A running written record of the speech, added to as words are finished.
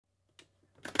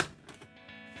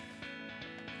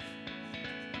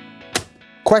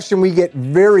Question we get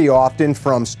very often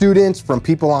from students, from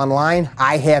people online: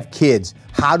 I have kids.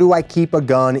 How do I keep a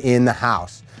gun in the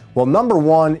house? Well, number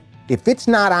one, if it's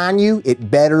not on you, it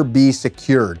better be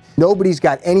secured. Nobody's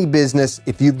got any business,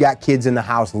 if you've got kids in the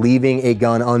house, leaving a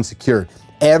gun unsecured.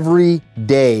 Every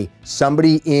day,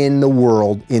 somebody in the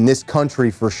world, in this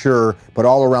country for sure, but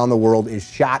all around the world, is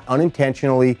shot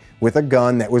unintentionally with a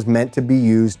gun that was meant to be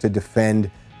used to defend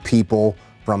people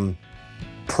from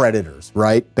predators,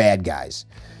 right? Bad guys.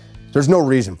 There's no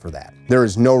reason for that. There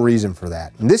is no reason for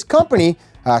that. And this company,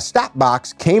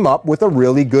 StopBox, came up with a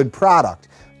really good product.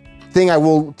 Thing I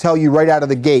will tell you right out of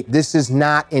the gate, this is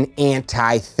not an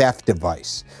anti-theft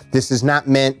device. This is not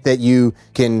meant that you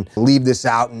can leave this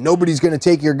out and nobody's gonna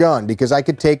take your gun, because I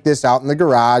could take this out in the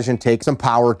garage and take some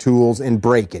power tools and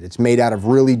break it. It's made out of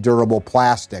really durable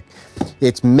plastic.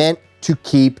 It's meant to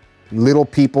keep little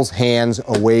people's hands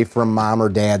away from mom or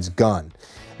dad's gun.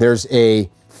 There's a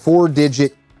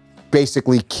 4-digit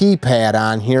basically keypad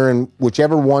on here, and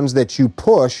whichever ones that you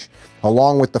push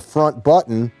along with the front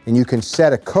button and you can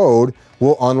set a code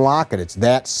will unlock it. It's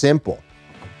that simple.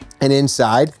 And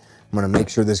inside, I'm gonna make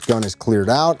sure this gun is cleared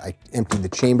out. I emptied the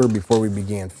chamber before we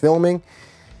began filming.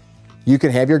 You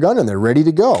can have your gun in there ready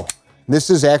to go. This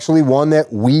is actually one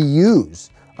that we use,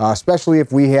 especially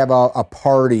if we have a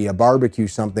party, a barbecue,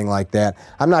 something like that.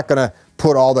 I'm not gonna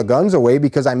put all the guns away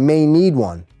because I may need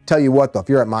one. Tell you what though, if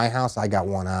you're at my house, I got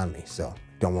one on me, so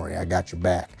don't worry, I got your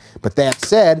back. But that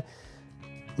said,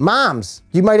 moms,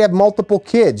 you might have multiple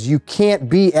kids. You can't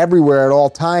be everywhere at all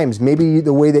times. Maybe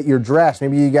the way that you're dressed,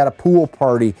 maybe you got a pool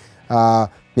party,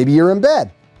 maybe you're in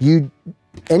bed.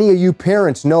 Any of you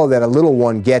parents know that a little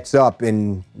one gets up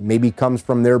and maybe comes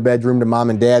from their bedroom to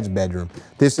mom and dad's bedroom.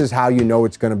 This is how you know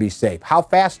it's gonna be safe. How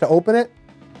fast to open it?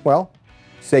 Well,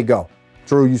 say go.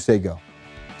 Drew, you say go.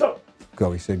 Go.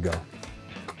 Go, he said go.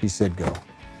 He said go.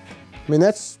 I mean,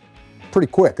 that's pretty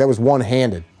quick. That was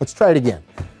one-handed. Let's try it again.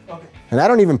 Okay. And I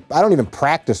don't even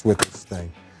practice with this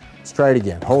thing. Let's try it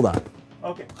again. Hold on.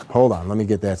 Okay. Hold on. Let me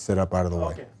get that set up out of the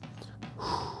way. Okay.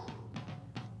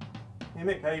 Hey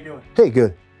Mick, how you doing? Hey,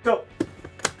 good. Go.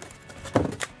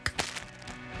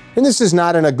 And this is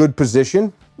not in a good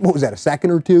position. What was that, a second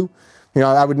or two? You know,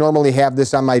 I would normally have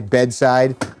this on my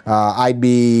bedside. I'd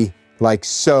be like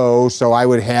so I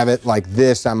would have it like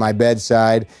this on my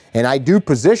bedside, and I do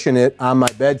position it on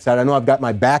my bedside. I know I've got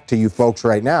my back to you folks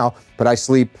right now, but I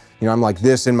sleep, you know, I'm like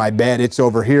this in my bed, it's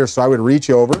over here, so I would reach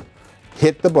over,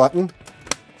 hit the button,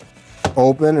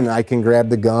 open, and I can grab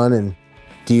the gun and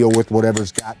deal with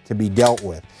whatever's got to be dealt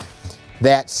with.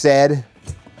 That said,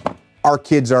 our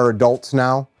kids are adults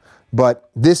now, but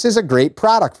this is a great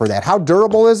product for that. How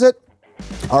durable is it?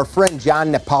 Our friend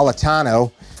John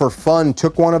Napolitano, for fun,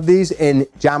 took one of these, and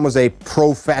John was a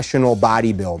professional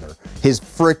bodybuilder. His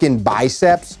frickin'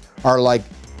 biceps are like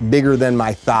bigger than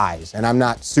my thighs, and I'm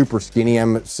not super skinny.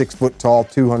 I'm a 6 foot tall,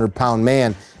 200-pound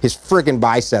man. His frickin'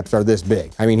 biceps are this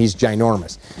big. I mean, he's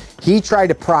ginormous. He tried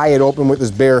to pry it open with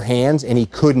his bare hands, and he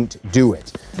couldn't do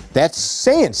it. That's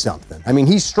saying something. I mean,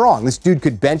 he's strong. This dude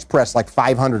could bench press like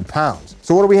 500 pounds.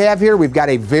 So what do we have here? We've got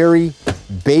a very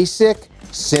basic,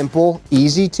 simple,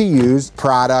 easy to use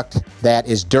product that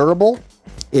is durable.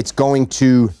 It's going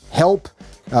to help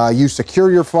you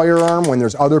secure your firearm when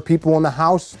there's other people in the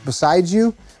house besides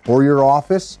you or your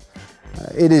office.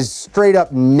 It is straight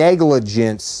up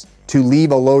negligence to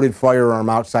leave a loaded firearm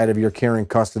outside of your care and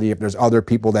custody if there's other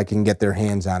people that can get their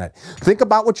hands on it. Think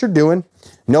about what you're doing.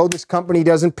 No, this company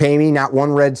doesn't pay me, not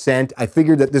one red cent. I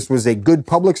figured that this was a good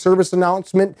public service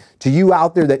announcement to you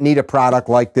out there that need a product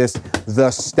like this, the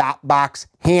StopBox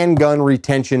handgun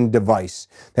retention device.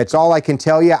 That's all I can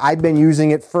tell you. I've been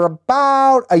using it for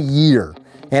about a year,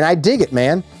 and I dig it,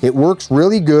 man. It works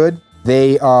really good.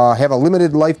 They have a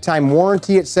limited lifetime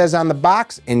warranty, it says on the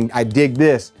box, and I dig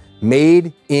this.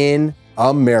 Made in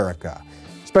America.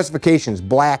 Specifications: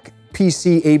 black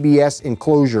PC ABS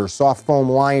enclosure, soft foam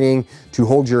lining to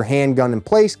hold your handgun in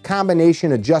place,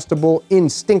 combination adjustable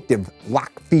instinctive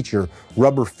lock feature,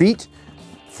 rubber feet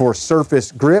for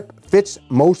surface grip, fits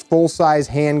most full-size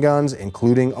handguns,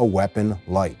 including a weapon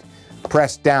light.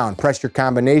 Press down, press your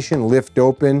combination, lift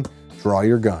open, draw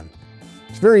your gun.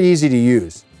 It's very easy to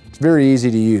use. It's very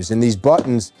easy to use. And these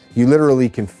buttons, you literally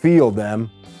can feel them,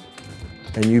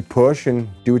 and you push and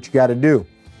do what you got to do.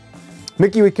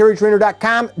 Mickey with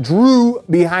CarryTrainer.com, Drew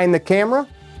behind the camera.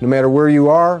 No matter where you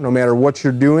are, no matter what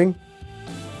you're doing,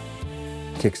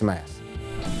 kick some ass.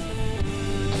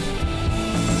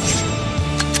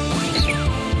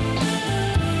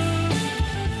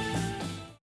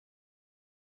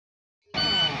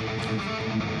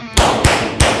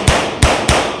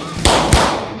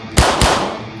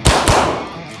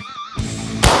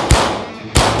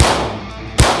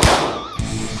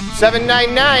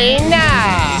 799.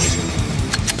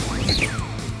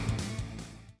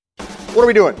 What are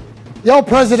we doing? The El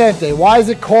Presidente. Why is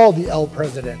it called the El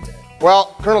Presidente?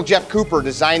 Well, Colonel Jeff Cooper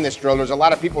designed this drill. There's a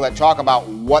lot of people that talk about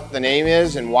what the name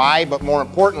is and why, but more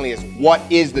importantly is what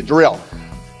is the drill.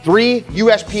 3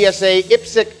 USPSA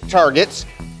IPSC targets.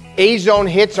 A-zone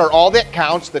hits are all that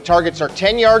counts. The targets are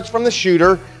 10 yards from the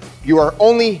shooter. You are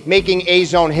only making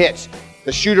A-zone hits.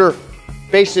 The shooter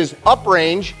faces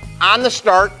uprange on the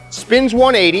start, spins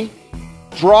 180,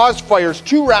 draws, fires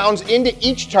 2 rounds into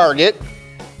each target,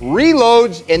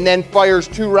 reloads, and then fires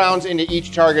 2 rounds into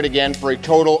each target again for a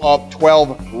total of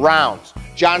 12 rounds.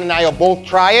 John and I will both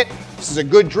try it. This is a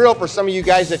good drill for some of you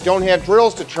guys that don't have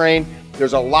drills to train.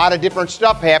 There's a lot of different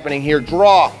stuff happening here.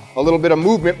 Draw, a little bit of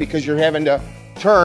movement because you're having to turn.